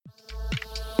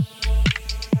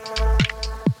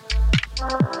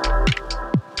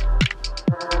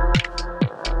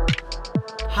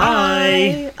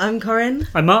I'm Corinne.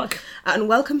 I'm Mark. And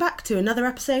welcome back to another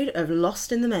episode of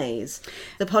Lost in the Maze,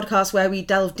 the podcast where we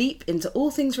delve deep into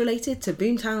all things related to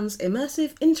Boomtown's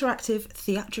immersive, interactive,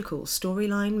 theatrical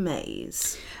storyline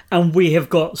maze. And we have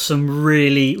got some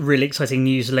really, really exciting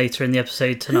news later in the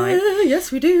episode tonight.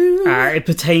 Yes, we do. It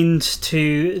pertains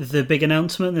to the big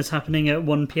announcement that's happening at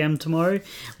 1 p.m. tomorrow.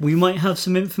 We might have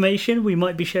some information we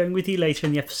might be sharing with you later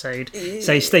in the episode.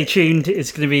 So stay tuned.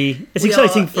 It's going to be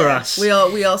exciting for us. We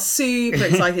are super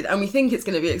excited, and we think it's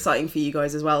going to be exciting for you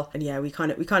guys as well. And yeah, we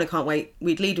kind of can't wait.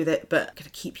 We'd lead with it, but going to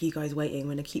keep you guys waiting.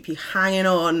 We're going to keep you hanging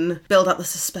on, build up the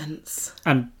suspense,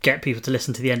 and get people to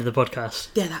listen to the end of the podcast.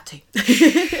 Yeah, that too.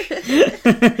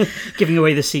 Giving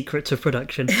away the secrets of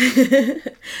production.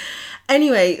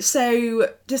 Anyway, so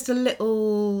just a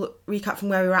little recap from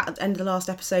where we were at the end of the last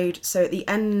episode. So at the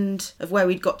end of where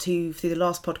we'd got to through the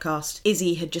last podcast,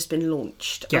 Izzy had just been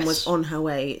launched and was on her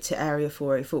way to Area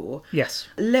 404. Yes.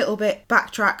 A little bit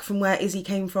backtrack from where Izzy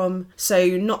came from.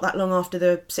 So not that long after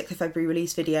the 6th of February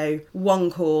release video,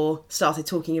 OneCore started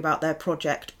talking about their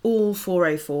project All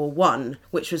 404-1,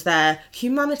 which was their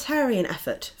humanitarian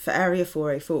effort for Area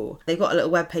 404. They've got a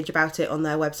little webpage about it on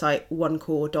their website,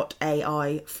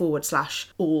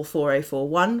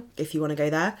 onecore.ai/all4041, if you want to go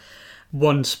there.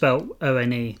 One spelt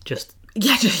O-N-E, just...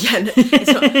 Yeah,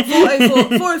 it's not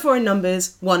 404 in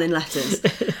numbers, 1 in letters.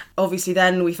 Obviously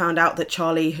then we found out that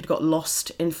Charlie had got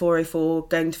lost in 404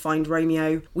 going to find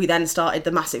Romeo. We then started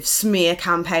the massive smear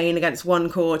campaign against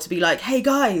OneCore to be like, hey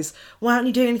guys, why aren't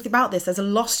you doing anything about this? There's a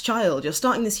lost child. You're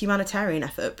starting this humanitarian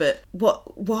effort, but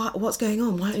what's going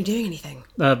on? Why aren't you doing anything?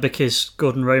 Because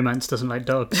Gordon Romance doesn't like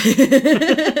dogs.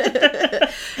 Yeah,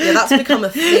 that's become a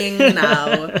thing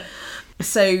now.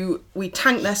 So we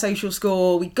tanked their social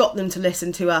score, we got them to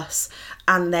listen to us,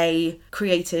 and they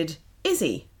created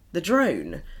Izzy, the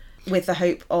drone, with the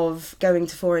hope of going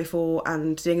to 404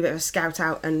 and doing a bit of a scout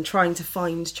out and trying to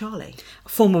find Charlie. A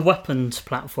former weapons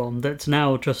platform that's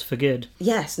now just for good.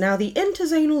 Yes, now the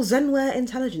Interzonal Zenware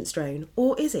Intelligence Drone,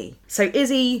 or Izzy. So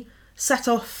Izzy set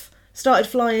off, started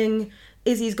flying.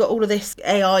 Izzy's got all of this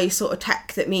AI sort of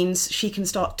tech that means she can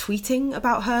start tweeting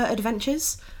about her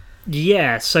adventures.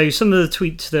 Yeah, so some of the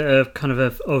tweets that are kind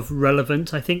of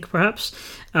relevant, I think, perhaps,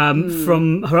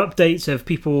 from her updates of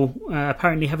people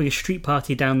apparently having a street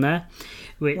party down there,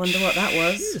 which... Wonder what that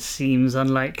was. Seems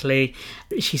unlikely.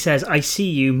 She says, I see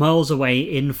you miles away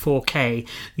in 4K.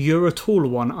 You're a tall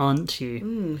one, aren't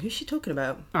you? Who's she talking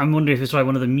about? I'm wondering if it's like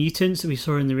one of the mutants that we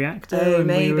saw in the reactor. Oh,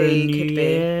 maybe. We were in New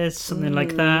Year's, something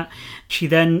like that. She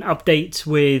then updates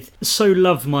with, so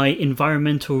love my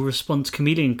environmental response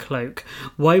chameleon cloak.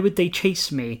 Why would they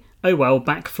chase me? Oh well,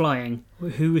 back flying.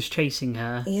 Who was chasing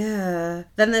her? Yeah.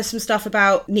 Then there's some stuff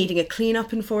about needing a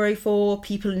clean-up in 404,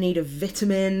 people in need of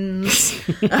vitamins.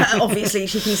 Obviously,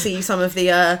 she can see some of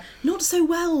the not so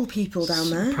well people down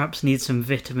there. Perhaps need some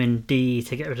vitamin D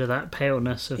to get rid of that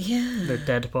paleness of the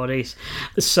dead bodies.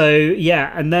 So,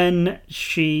 yeah, and then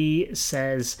she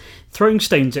says, throwing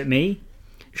stones at me,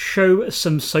 show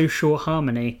some social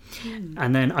harmony.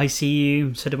 And then I see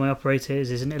you, so do my operators,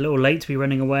 isn't it a little late to be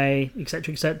running away,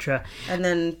 etc, etc. And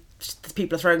then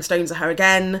people are throwing stones at her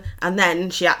again, and then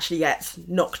she actually gets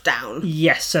knocked down.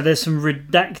 Yes, so there's some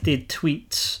redacted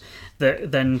tweets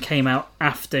that then came out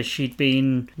after she'd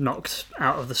been knocked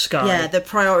out of the sky. Yeah, the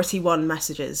priority 1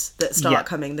 messages that start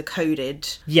coming, the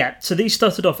coded. Yeah, so these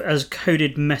started off as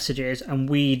coded messages and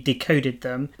we decoded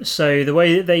them. So the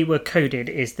way that they were coded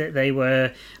is that they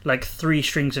were like 3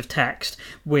 strings of text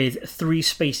with 3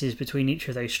 spaces between each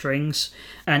of those strings.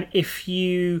 And if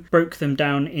you broke them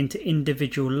down into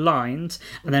individual lines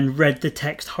and then read the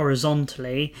text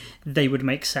horizontally, they would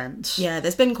make sense. Yeah,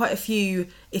 there's been quite a few,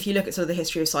 if you look at sort of the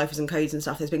history of ciphers and codes and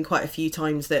stuff, there's been quite a few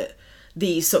times that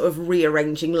these sort of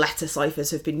rearranging letter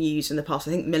ciphers have been used in the past.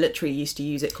 I think military used to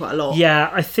use it quite a lot. Yeah,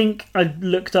 I think I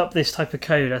looked up this type of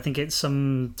code. I think it's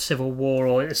some Civil War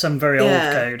or it's some very old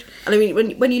code. And I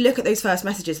mean, when you look at those first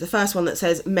messages, the first one that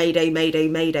says, Mayday, Mayday,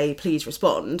 Mayday, please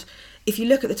respond, if you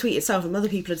look at the tweet itself, and other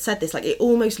people had said this, like, it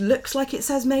almost looks like it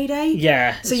says Mayday.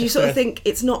 Yeah. So you sort of think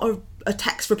it's not a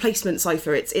text replacement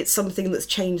cipher, it's something that's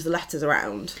changed the letters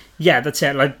around. Yeah, that's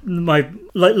it. Like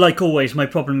always, my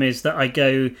problem is that I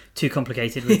go too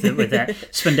complicated with it.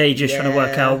 Spend ages trying to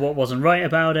work out what wasn't right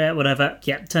about it, whatever.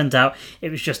 Yeah, turns out it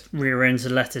was just rearranged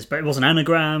the letters, but it wasn't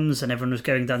anagrams, and everyone was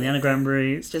going down the anagram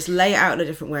route. Just lay it out in a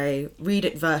different way, read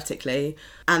it vertically,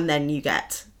 and then you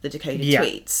get the decoded Yeah.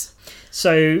 tweets.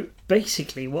 So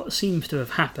basically what seems to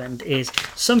have happened is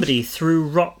somebody threw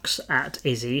rocks at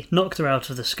Izzy, knocked her out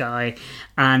of the sky,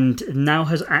 and now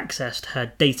has accessed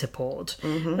her data port.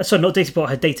 Sorry, not data port,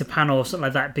 her data panel or something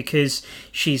like that, because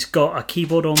she's got a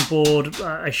keyboard on board,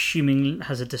 assuming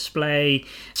has a display.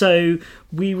 So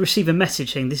we receive a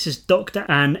message saying this is Dr.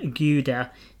 Anne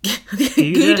Guida.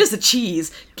 Gouda's a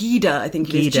cheese. Guida, I think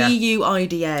it is. Guida.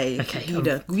 Guida. Okay,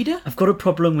 Guida. Guida? I've got a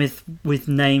problem with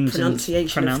names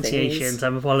Pronunciation and of pronunciations.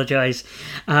 I apologise.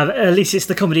 At least it's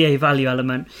the comedy A value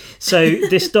element. So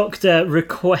this doctor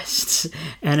requests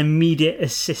an immediate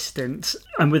assistance,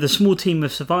 and with a small team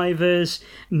of survivors,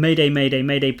 Mayday, Mayday,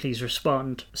 Mayday, please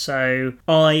respond. So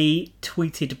I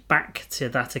tweeted back to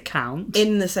that account.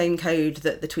 In the same code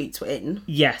that the tweets were in.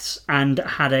 Yes, and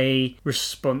had a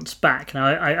response back.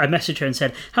 Now, I messaged her and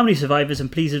said, how many survivors, and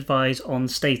please advise on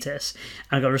status.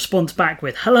 And I got a response back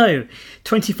with, hello,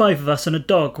 25 of us and a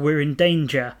dog, we're in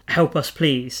danger, help us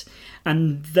please.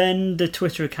 And then the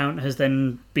Twitter account has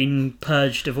then been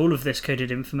purged of all of this coded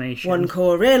information.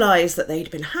 OneCore realised that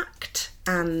they'd been hacked,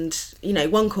 and, you know,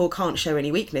 OneCore can't show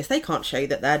any weakness. They can't show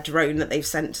that their drone that they've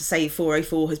sent to save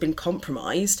 404 has been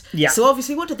compromised. Yeah. So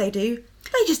obviously what did?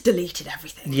 They just deleted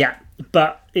everything. Yeah,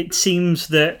 but it seems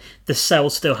that the cell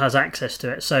still has access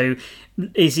to it. So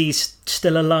Izzy's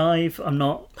still alive. I'm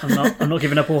not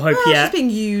giving up all hope yet. She's being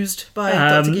used by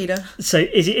Dr. Guida. So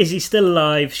Izzy's still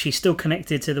alive. She's still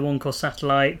connected to the OneCore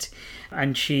satellite,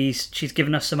 and she's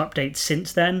given us some updates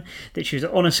since then. That she was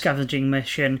on a scavenging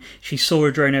mission. She saw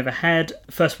a drone overhead,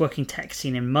 first working tech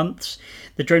seen in months.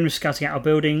 The drone was scouting out our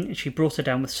building. She brought her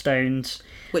down with stones.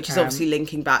 Which is obviously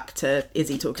linking back to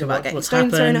Izzy talking about getting what's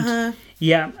stones thrown at happened. her.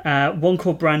 Yeah,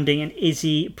 OneCore branding and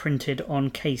Izzy printed on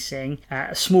casing.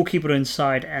 A small keyboard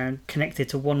inside and connected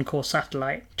to OneCore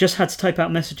satellite. Just had to type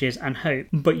out messages and hope,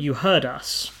 but you heard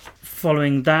us.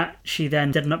 Following that, she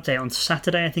then did an update on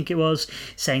Saturday, I think it was,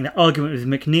 saying that argument with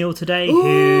McNeil today.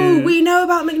 Ooh, we know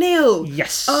about McNeil.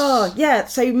 Yes. Oh, yeah.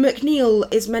 So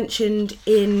McNeil is mentioned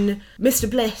in Mr.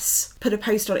 Bliss put a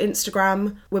post on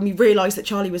Instagram when we realised that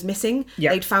Charlie was missing.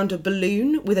 Yeah. They'd found a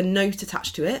balloon with a note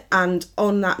attached to it, and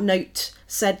on that note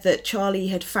said that Charlie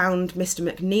had found Mr.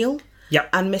 McNeil. Yep.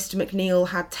 And Mr. McNeil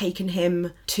had taken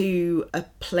him to a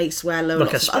place where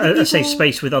Like lots of other people... a safe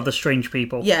space with other strange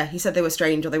people. Yeah, he said they were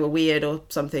strange or they were weird or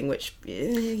something, which...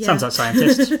 yeah. Sounds like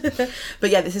scientists. But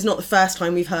yeah, this is not the first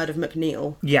time we've heard of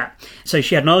McNeil. Yeah. So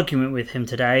she had an argument with him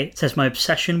today. It says, my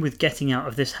obsession with getting out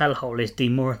of this hellhole is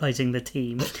demoralising the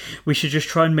team. We should just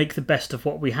try and make the best of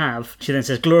what we have. She then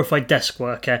says, glorified desk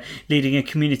worker, leading a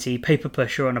community, paper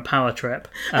pusher on a power trip.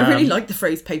 I really like the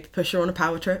phrase paper pusher on a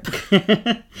power trip.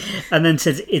 And then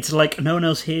says, it's like no one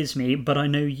else hears me, but I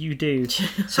know you do.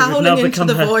 So Howling into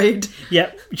the void.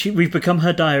 Yeah, we've become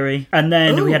her diary. And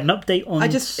then we had an update on...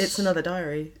 It's another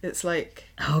diary. It's like...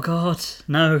 Oh God,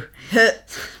 no.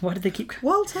 Why did they keep...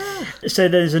 Walter! So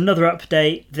there's another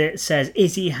update that says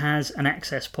Izzy has an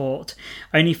access port.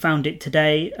 I only found it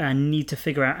today and need to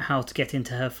figure out how to get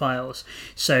into her files.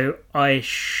 So I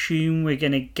assume we're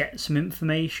going to get some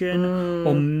information,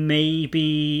 or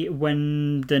maybe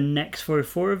when the next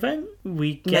 404 event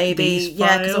we get these files.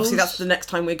 Yeah, because obviously that's the next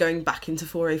time we're going back into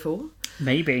 404.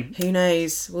 Maybe. Who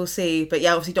knows? We'll see. But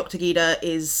yeah, obviously Dr. Guida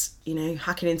is,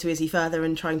 hacking into Izzy further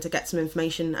and trying to get some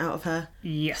information out of her.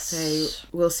 Yes. So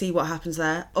we'll see what happens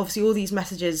there. Obviously all these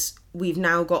messages we've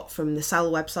now got from the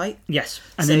Cell website. Yes.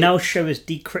 And they now show us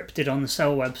decrypted on the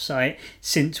Cell website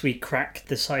since we cracked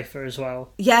the cipher as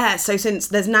well. Yeah, so since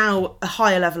there's now a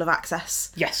higher level of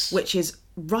access. Yes. Which is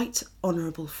Right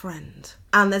Honourable Friend.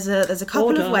 And there's a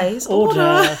couple of ways.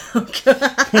 Order.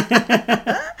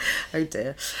 Oh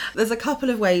dear. There's a couple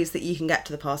of ways that you can get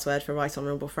to the password for Right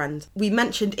Honourable Friend. We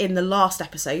mentioned in the last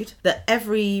episode that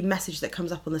every message that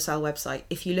comes up on the Cell website,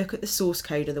 if you look at the source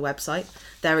code of the website,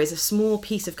 there is a small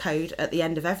piece of code at the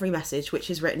end of every message which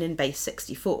is written in base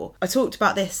 64. I talked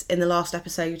about this in the last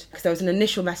episode because there was an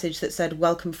initial message that said,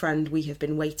 welcome friend, we have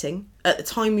been waiting. At the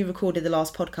time we recorded the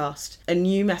last podcast, a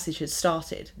new message had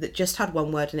started that just had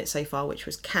one word in it so far, which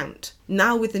was count.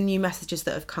 Now with the new messages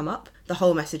that have come up, the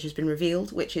whole message has been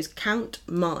revealed, which is count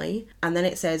my, and then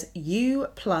it says U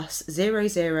plus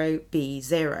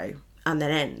 00B0, and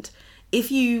then end.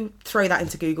 If you throw that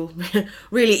into Google,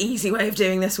 really easy way of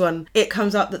doing this one, it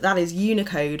comes up that is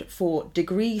Unicode for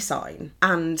degree sign.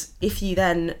 And if you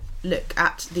then look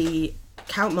at the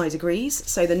count my degrees,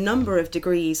 so the number of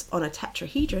degrees on a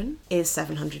tetrahedron is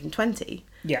 720.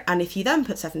 Yeah. And if you then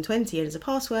put 720 in as a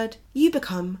password, you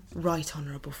become Right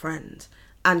Honourable Friend.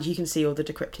 and you can see all the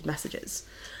decrypted messages.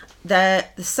 The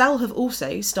Cell have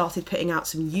also started putting out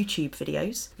some YouTube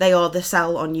videos. They are The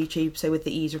Cell on YouTube, so with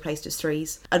the E's replaced as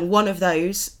 3's. And one of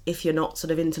those, if you're not sort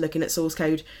of into looking at source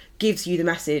code, gives you the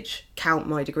message, count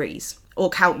my degrees. Or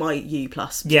count my U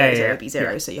plus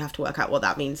 0B0, so you have to work out what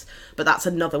that means. But that's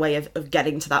another way of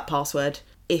getting to that password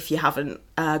if you haven't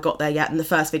got there yet. And the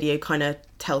first video kind of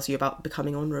tells you about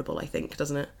becoming honourable, I think,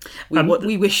 doesn't it?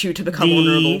 We wish you to become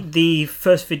honourable. The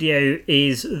first video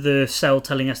is the Cell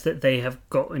telling us that they have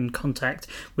got in contact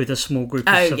with a small group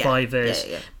of survivors,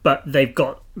 but they've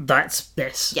got, that's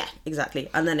this. Yeah, exactly.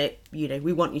 And then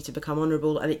we want you to become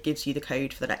honourable, and it gives you the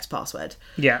code for the next password.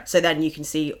 Yeah. So then you can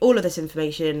see all of this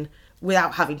information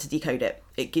without having to decode it.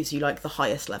 It gives you like the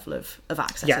highest level of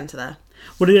access into there.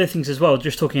 One of the other things as well,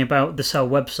 just talking about the Cell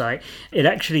website, it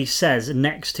actually says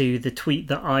next to the tweet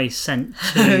that I sent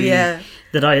to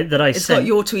that I it's sent. Got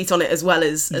your tweet on it as well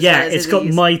as it's got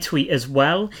my tweet as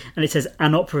well, and it says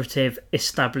an operative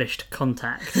established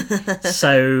contact.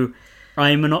 So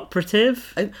I'm an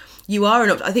operative. You are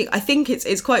an operative. I think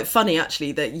it's quite funny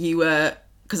actually that you were,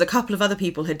 because a couple of other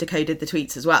people had decoded the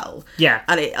tweets as well. Yeah.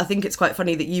 And I think it's quite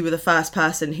funny that you were the first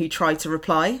person who tried to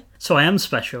reply. So I am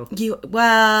special.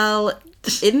 Well,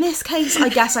 in this case, I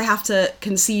guess I have to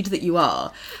concede that you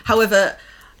are. However,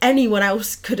 anyone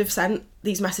else could have sent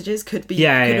these messages, could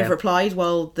have replied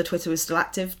while the Twitter was still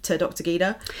active to Dr.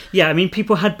 Gita. Yeah, I mean,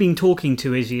 people had been talking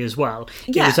to Izzy as well.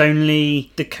 Yeah. It was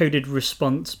only decoded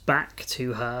response back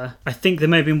to her. I think there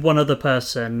may have been one other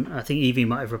person. I think Evie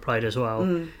might have replied as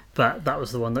well. But that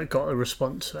was the one that got a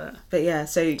response to it. But yeah,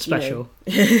 so... Special.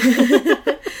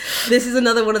 This is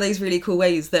another one of those really cool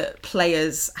ways that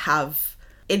players have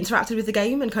interacted with the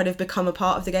game and kind of become a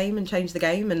part of the game and changed the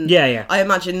game. And I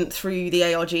imagine through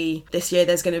the ARG this year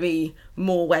there's going to be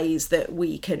more ways that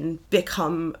we can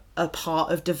become a part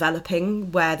of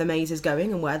developing where the maze is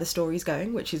going and where the story's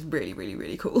going, which is really, really,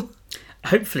 really cool.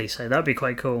 Hopefully so. That'd be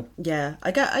quite cool. Yeah,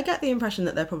 I get the impression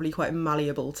that they're probably quite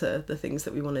malleable to the things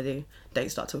that we want to do. Don't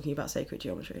start talking about sacred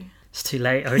geometry. It's too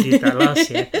late. I already did that last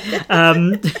year.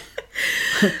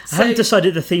 I haven't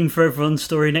decided the theme for everyone's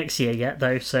story next year yet,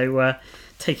 though, so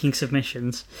taking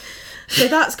submissions. So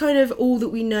that's kind of all that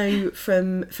we know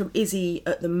from Izzy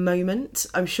at the moment.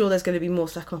 I'm sure there's going to be more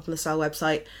stuff come up on the Cell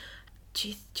website. Do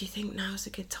you think now's a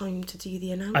good time to do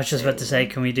the announcement? I was just about to say,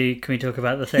 can we talk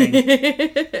about the thing?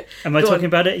 Am I talking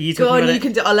about it? Are you talking about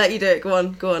it? I'll let you do it. Go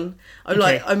on.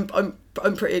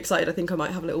 I'm pretty excited. I think I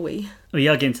might have a little wee. We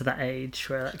are getting to that age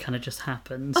where that kind of just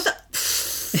happens.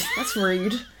 That's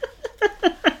rude.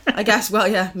 I guess,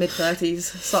 mid-30s.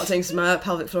 Start doing some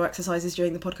pelvic floor exercises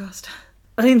during the podcast.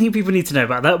 I don't think people need to know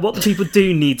about that. What people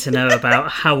do need to know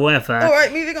about, however... All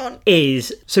right, moving on.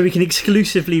 ...is, so we can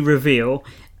exclusively reveal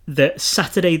that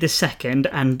Saturday the 2nd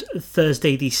and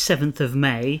Thursday the 7th of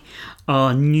May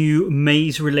are new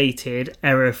maze-related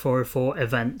Area 404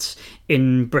 events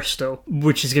in Bristol,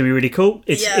 which is going to be really cool.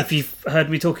 If you've heard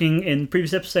me talking in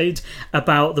previous episodes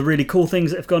about the really cool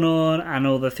things that have gone on and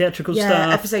all the theatrical stuff.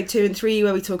 Yeah, episode 2 and 3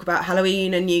 where we talk about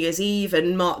Halloween and New Year's Eve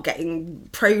and Mark getting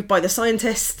probed by the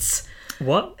scientists.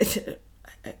 What?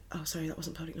 Oh, sorry, that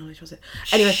wasn't public knowledge, was it?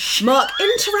 Anyway, Mark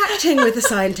interacting with the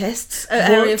scientists at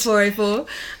Area 404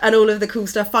 and all of the cool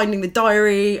stuff, finding the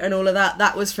diary and all of that.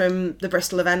 That was from the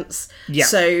Bristol events. Yeah.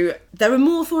 So there are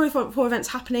more 404 events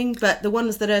happening, but the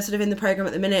ones that are sort of in the programme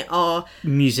at the minute are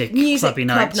music club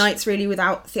nights, really,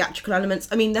 without theatrical elements.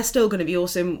 I mean, they're still going to be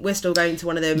awesome. We're still going to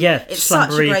one of them. Yeah, it's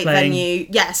such a great playing. venue.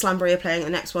 Yeah, Slamboree are playing at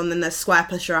the next one. Then there's Square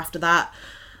Pusher after that.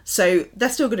 So they're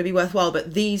still going to be worthwhile,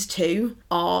 but these two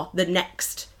are the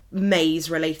next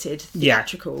maze-related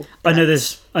theatrical. I know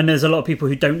there's a lot of people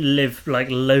who don't live like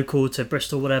local to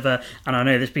Bristol, whatever, and I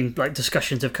know there's been like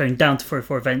discussions of going down to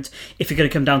 404 events. If you're going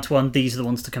to come down to one, these are the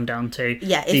ones to come down to.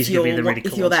 Yeah, if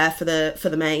you're there for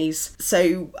the maze.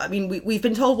 So I mean, we've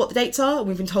been told what the dates are, and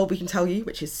we've been told we can tell you,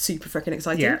 which is super freaking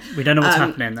exciting. Yeah, we don't know what's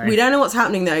happening though. We don't know what's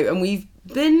happening though, and we've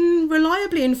been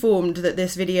reliably informed that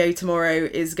this video tomorrow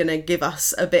is going to give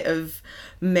us a bit of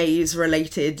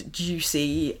maze-related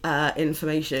juicy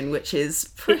information, which is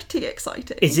pretty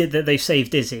exciting. Is it that they've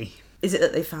saved Izzy? Is it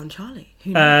that they found Charlie?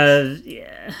 Who knows?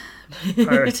 Yeah.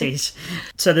 Priorities.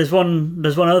 So there's one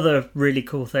other really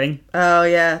cool thing. Oh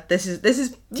yeah, this is.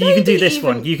 So you can do this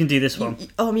one. You can do this one.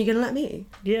 Are you going to let me?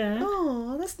 Yeah.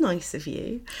 Oh, that's nice of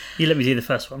you. You let me do the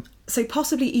first one. So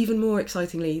possibly even more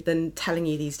excitingly than telling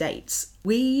you these dates,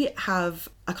 we have.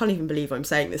 I can't even believe I'm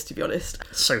saying this, to be honest.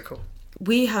 So cool.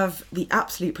 We have the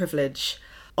absolute privilege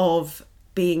of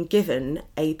being given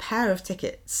a pair of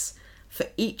tickets for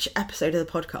each episode of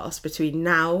the podcast between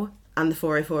now and the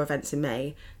 404 events in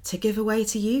May to give away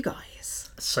to you guys.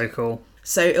 So cool.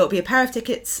 So it'll be a pair of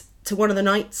tickets to one of the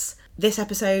nights. This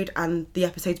episode and the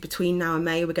episodes between now and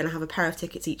May, we're going to have a pair of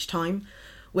tickets each time.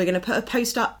 We're going to put a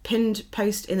post up, pinned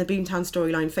post in the Boomtown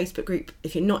Storyline Facebook group.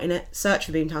 If you're not in it, search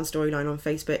for Boomtown Storyline on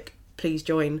Facebook. Please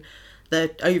join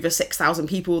the over 6,000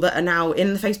 people that are now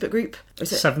in the Facebook group.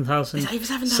 Is it 7,000? Is it over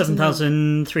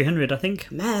 7,000? 7,300, I think.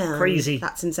 Man, crazy.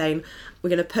 That's insane. We're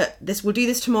going to put this, we'll do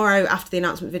this tomorrow after the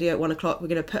announcement video at 1 o'clock. We're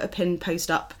going to put a pinned post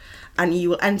up and you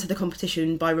will enter the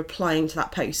competition by replying to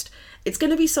that post. It's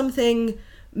going to be something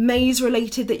maze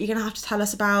related that you're going to have to tell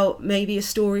us about, maybe a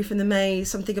story from the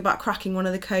maze, something about cracking one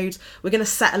of the codes. We're going to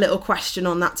set a little question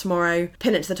on that tomorrow,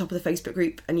 pin it to the top of the Facebook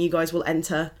group, and you guys will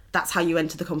enter. That's how you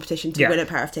enter the competition to win a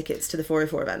pair of tickets to the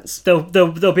 404 events.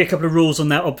 There'll be a couple of rules on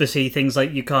that, obviously. Things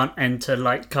like you can't enter,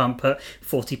 can't put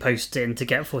 40 posts in to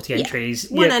get 40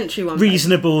 entries. One entry, one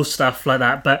reasonable post. Stuff like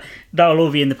that. But that'll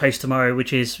all be in the post tomorrow,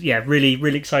 which is, really,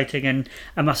 really exciting. And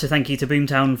a massive thank you to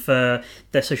Boomtown for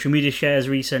their social media shares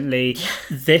recently.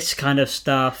 This kind of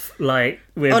stuff,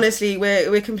 honestly,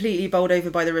 we're completely bowled over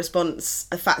by the response.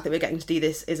 The fact that we're getting to do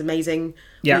this is amazing.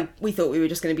 Yeah. We thought we were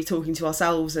just going to be talking to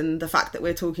ourselves, and the fact that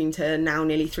we're talking to now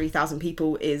nearly 3,000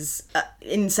 people is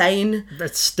insane.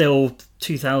 That's still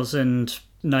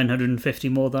 2,950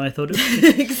 more than I thought it would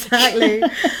be. Exactly.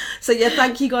 So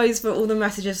thank you guys for all the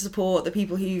messages of support, the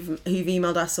people who've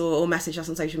emailed us or messaged us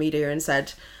on social media and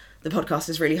said the podcast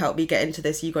has really helped me get into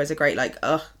this. You guys are great.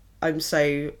 I'm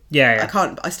so... Yeah.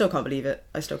 I still can't believe it.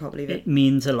 It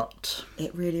means a lot.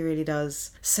 It really, really does.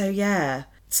 So 2nd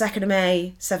of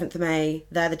May, 7th of May,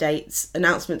 they're the dates.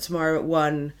 Announcement tomorrow at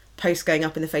 1. Post going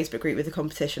up in the Facebook group with the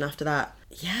competition after that.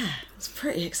 Yeah, it's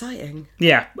pretty exciting.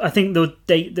 Yeah, I think the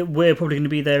date that we're probably going to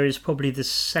be there is probably the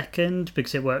 2nd,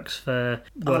 because it works for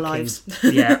working. Our lives.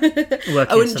 Yeah.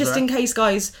 And just in case,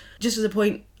 guys, just as a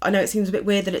point, I know it seems a bit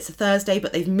weird that it's a Thursday,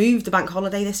 but they've moved the bank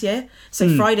holiday this year.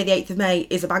 So Friday the 8th of May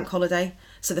is a bank holiday.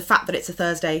 So the fact that it's a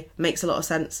Thursday makes a lot of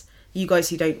sense. You guys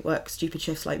who don't work stupid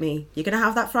shifts like me, you're going to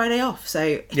have that Friday off.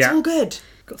 So it's all good.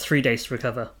 Got 3 days to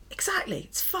recover. Exactly.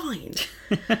 It's fine.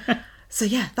 So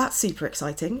that's super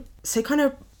exciting. So kind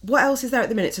of what else is there at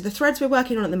the minute? So the threads we're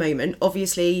working on at the moment,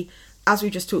 obviously, as we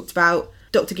just talked about,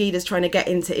 Dr. Gida's trying to get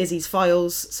into Izzy's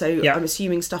files. So I'm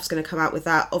assuming stuff's going to come out with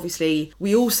that. Obviously,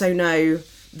 we also know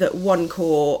that One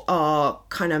Core are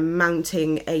kind of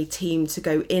mounting a team to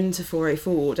go into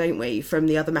 404, don't we? From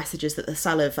the other messages that the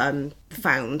Sal have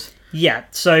found. Yeah,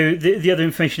 so the other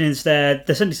information is they're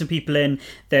sending some people in.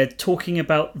 They're talking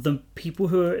about the people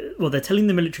who are... Well, they're telling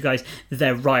the military guys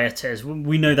they're rioters.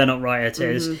 We know they're not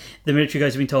rioters. Mm-hmm. The military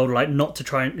guys have been told not to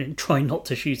try not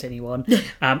to shoot anyone.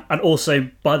 And also,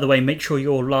 by the way, make sure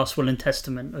your last will and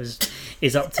testament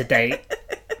is up to date.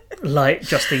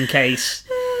 just in case.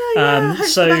 Hope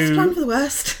the best, plan for the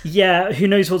worst. Yeah, who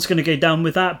knows what's going to go down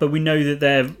with that, but we know that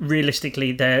they're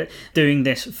doing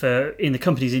this in the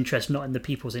company's interest, not in the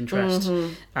people's interest.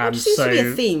 Mm-hmm. Which seems to be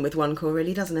a theme with One Core,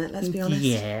 really, doesn't it? Let's be honest.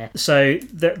 Yeah, so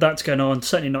that's going on,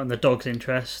 certainly not in the dog's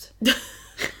interest.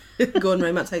 Gordon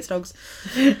Romance hates dogs.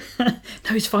 No,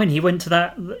 he's fine. He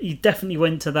definitely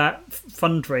went to that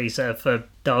fundraiser for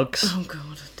dogs. Oh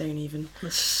God, don't even.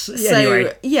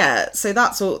 Anyway. So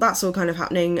that's all kind of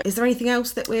happening. Is there anything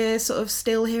else that we're sort of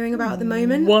still hearing about at the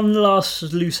moment? One last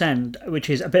loose end, which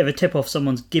is a bit of a tip-off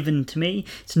someone's given to me.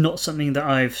 It's not something that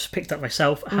I've picked up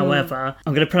myself. However,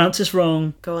 I'm going to pronounce this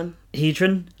wrong. Go on.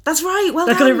 Hedron. That's right. Well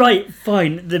I got done. it right.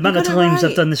 Fine. The amount of times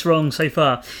I've done this wrong so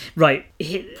far. Right.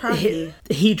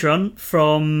 Hedron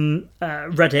from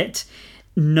Reddit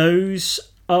knows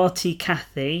Artie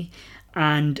Cathy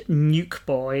and Nuke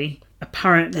Boy.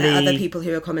 Apparently, other people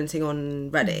who are commenting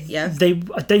on Reddit. Yeah.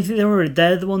 I don't think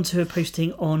they're the ones who are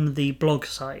posting on the blog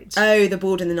site. Oh, the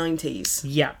board in the 90s.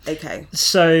 Yeah. Okay.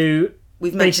 So.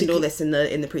 We've mentioned all this in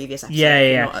the previous episode.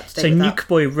 Yeah. So Nuke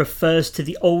Boy refers to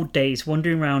the old days,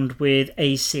 wandering around with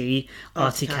AC,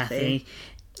 Artie Cathy,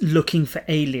 looking for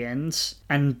aliens,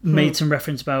 and made some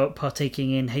reference about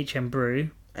partaking in HM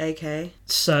Brew. Okay.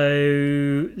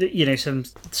 So,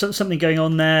 something going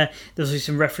on there. There's also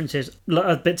some references,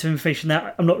 bits of information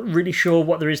there. I'm not really sure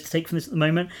what there is to take from this at the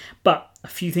moment, but a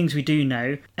few things we do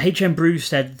know. HM Brew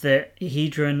said that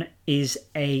Hedron is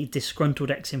a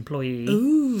disgruntled ex-employee.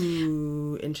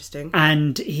 Ooh, interesting.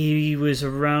 And he was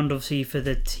around, obviously, for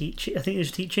the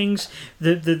teachings,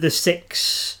 the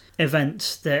 6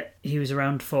 events that he was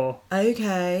around for.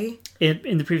 Okay.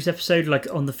 In the previous episode,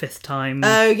 on the 5th time.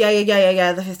 Oh,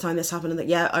 yeah. The 5th time this happened.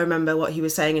 I remember what he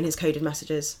was saying in his coded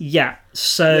messages. Yeah.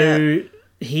 So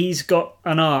he's got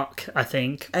an arc, I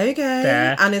think. Okay.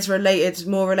 There. And is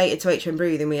more related to HM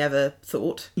Brew than we ever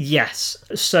thought. Yes.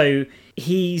 So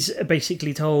he's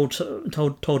basically told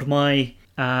my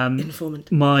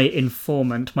Informant. my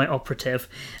informant, my operative,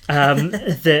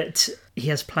 that he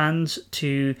has plans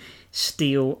to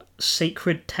steal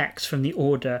sacred texts from the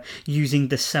Order using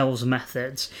the Cells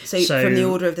methods. So from the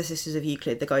Order of the Sisters of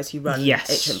Euclid, the guys who run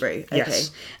H.M. Brew. Okay.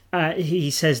 Yes.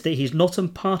 He says that he's not a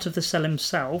part of the cell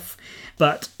himself,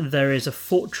 but there is a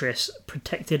fortress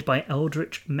protected by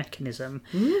eldritch mechanism,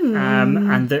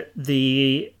 and that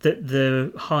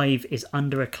the hive is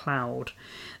under a cloud.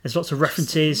 There's lots of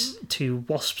references to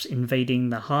wasps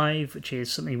invading the hive, which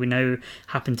is something we know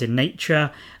happens in nature,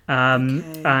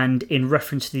 and in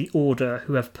reference to the Order,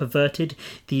 who have perverted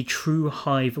the true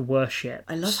hive worship.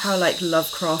 I love how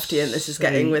Lovecraftian this is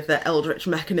getting with the eldritch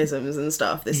mechanisms and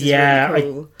stuff. This is really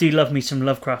cool. I do love me some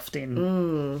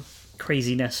Lovecraftian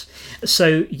craziness.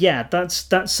 So yeah, that's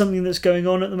something that's going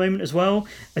on at the moment as well.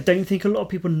 I don't think a lot of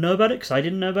people know about it because I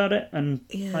didn't know about it, and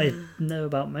I know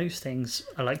about most things,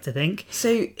 I like to think.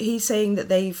 So he's saying that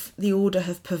the Order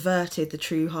have perverted the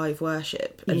true hive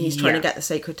worship, and he's trying to get the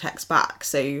sacred text back.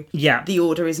 So the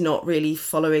Order is not really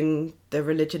following the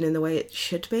religion in the way it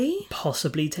should be.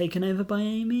 Possibly taken over by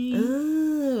Amy.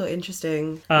 Oh,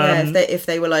 interesting. If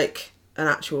they were like an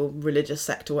actual religious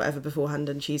sect or whatever beforehand,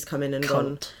 and she's come in and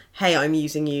gone, hey, I'm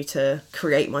using you to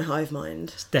create my hive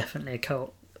mind. It's definitely a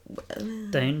cult.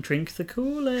 Don't drink the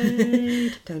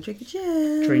Kool-Aid. Don't drink the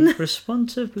gin. Drink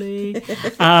responsibly.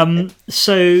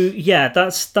 So yeah,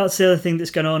 that's the other thing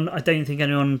that's going on. I don't think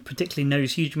anyone particularly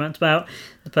knows huge amounts about.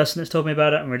 The person that's told me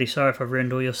about it, I'm really sorry if I've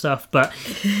ruined all your stuff, but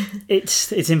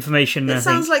it's information. It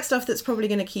sounds like stuff that's probably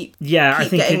going to keep I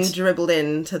think getting dribbled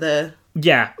into the...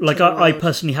 Yeah, like I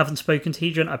personally haven't spoken to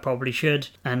Hedron. I probably should,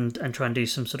 and try and do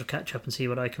some sort of catch up and see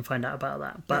what I can find out about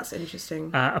that. But that's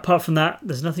interesting. Apart from that,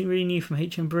 there's nothing really new from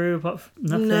HM Brew. Apart from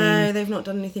nothing. No, they've not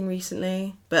done anything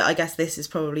recently. But I guess this is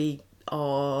probably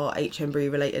our HM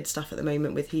Brew related stuff at the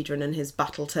moment with Hedron and his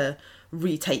battle to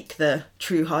retake the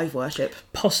true hive worship.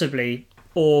 Possibly,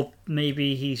 or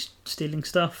maybe he's stealing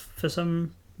stuff for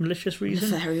some malicious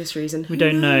reason. Nefarious reason. We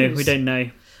don't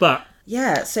know. But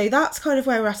yeah, so that's kind of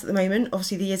where we're at the moment.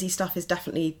 Obviously, the Izzy stuff is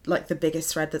definitely like the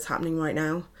biggest thread that's happening right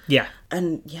now. Yeah.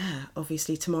 And yeah,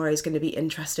 obviously tomorrow is going to be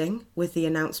interesting with the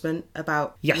announcement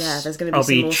about... Yes. Yeah, there's going to be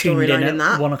some more storyline in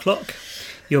that. 1 o'clock.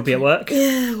 You'll be at work.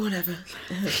 Yeah, whatever.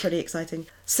 It's pretty exciting.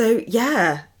 So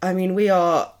yeah, I mean, we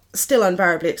are still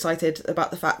unbearably excited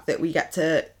about the fact that we get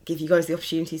to give you guys the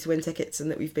opportunity to win tickets and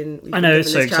that we've been I know,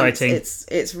 it's so exciting.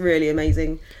 It's really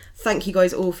amazing. Thank you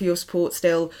guys all for your support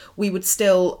still. We would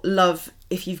still love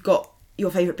if you've got your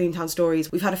favourite Boomtown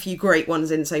stories. We've had a few great ones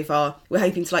in so far. We're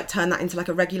hoping to turn that into a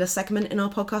regular segment in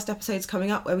our podcast episodes coming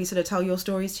up where we sort of tell your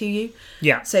stories to you.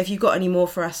 Yeah. So if you've got any more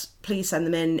for us, please send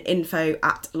them in,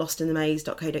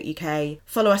 info@lostinthemaze.co.uk.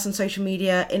 Follow us on social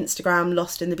media, Instagram,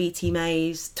 Lost in the BT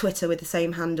Maze, Twitter with the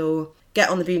same handle. Get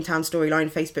on the Boomtown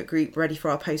Storyline Facebook group ready for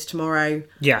our post tomorrow.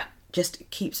 Yeah. Just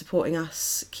keep supporting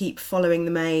us, keep following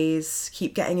the maze,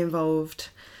 keep getting involved.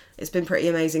 It's been pretty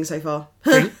amazing so far.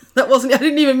 I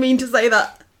didn't even mean to say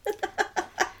that.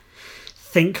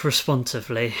 Think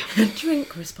responsibly.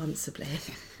 Drink responsibly.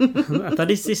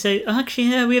 That is to say, actually,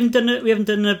 yeah, we haven't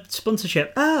done a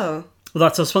sponsorship. Oh. Well,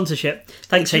 that's our sponsorship.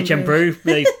 Thanks, HM Brew.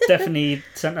 They definitely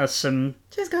sent us some...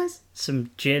 Cheers, guys.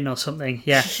 Some gin or something,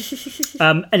 yeah.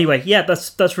 Anyway, yeah,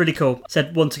 that's really cool.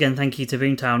 Said once again, thank you to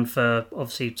Boomtown for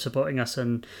obviously supporting us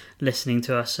and listening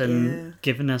to us and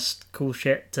giving us cool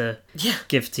shit to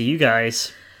give to you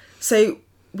guys. So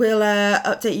we'll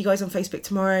update you guys on Facebook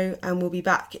tomorrow, and we'll be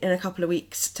back in a couple of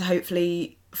weeks to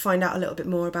hopefully find out a little bit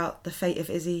more about the fate of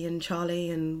Izzy and Charlie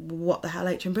and what the hell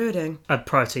HM Brew are doing.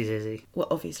 Priorities Izzy. Well,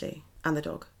 obviously, and the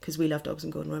dog, because we love dogs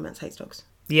and Gordon Romance hates dogs.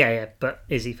 Yeah, but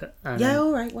Izzy.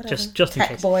 All right, whatever. Just in Tech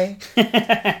case. Boy.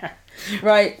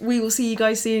 Right, we will see you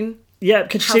guys soon. Yeah,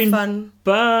 catch you soon. Have fun.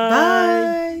 Bye.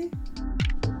 Bye.